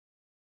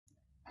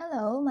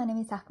Hello, my name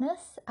is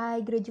Agnes. I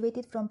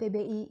graduated from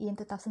PBI in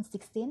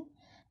 2016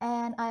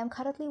 and I am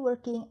currently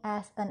working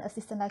as an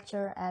assistant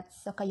lecturer at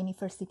Soka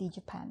University,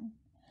 Japan.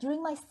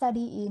 During my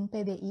study in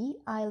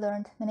PBI, I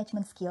learned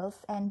management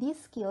skills, and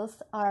these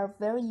skills are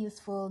very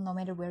useful no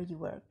matter where you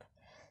work.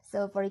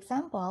 So for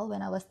example,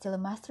 when I was still a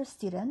master's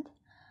student,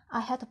 I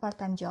had a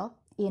part-time job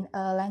in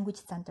a language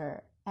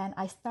center and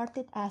I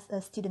started as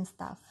a student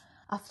staff.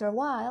 After a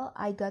while,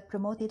 I got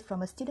promoted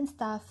from a student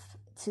staff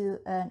to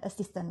an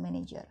assistant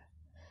manager.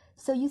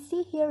 So you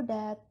see here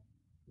that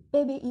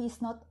PBI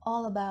is not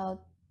all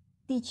about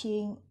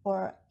teaching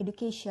or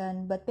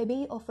education, but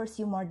PBI offers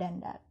you more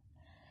than that.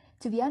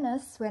 To be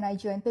honest, when I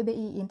joined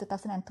PBI in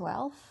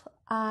 2012,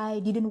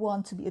 I didn't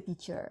want to be a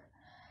teacher.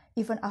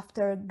 Even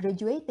after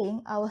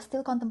graduating, I was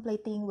still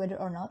contemplating whether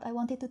or not I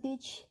wanted to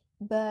teach,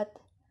 but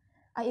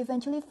I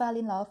eventually fell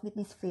in love with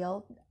this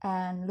field,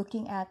 and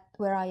looking at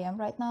where I am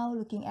right now,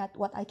 looking at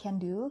what I can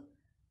do,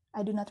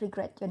 I do not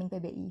regret joining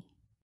PBI.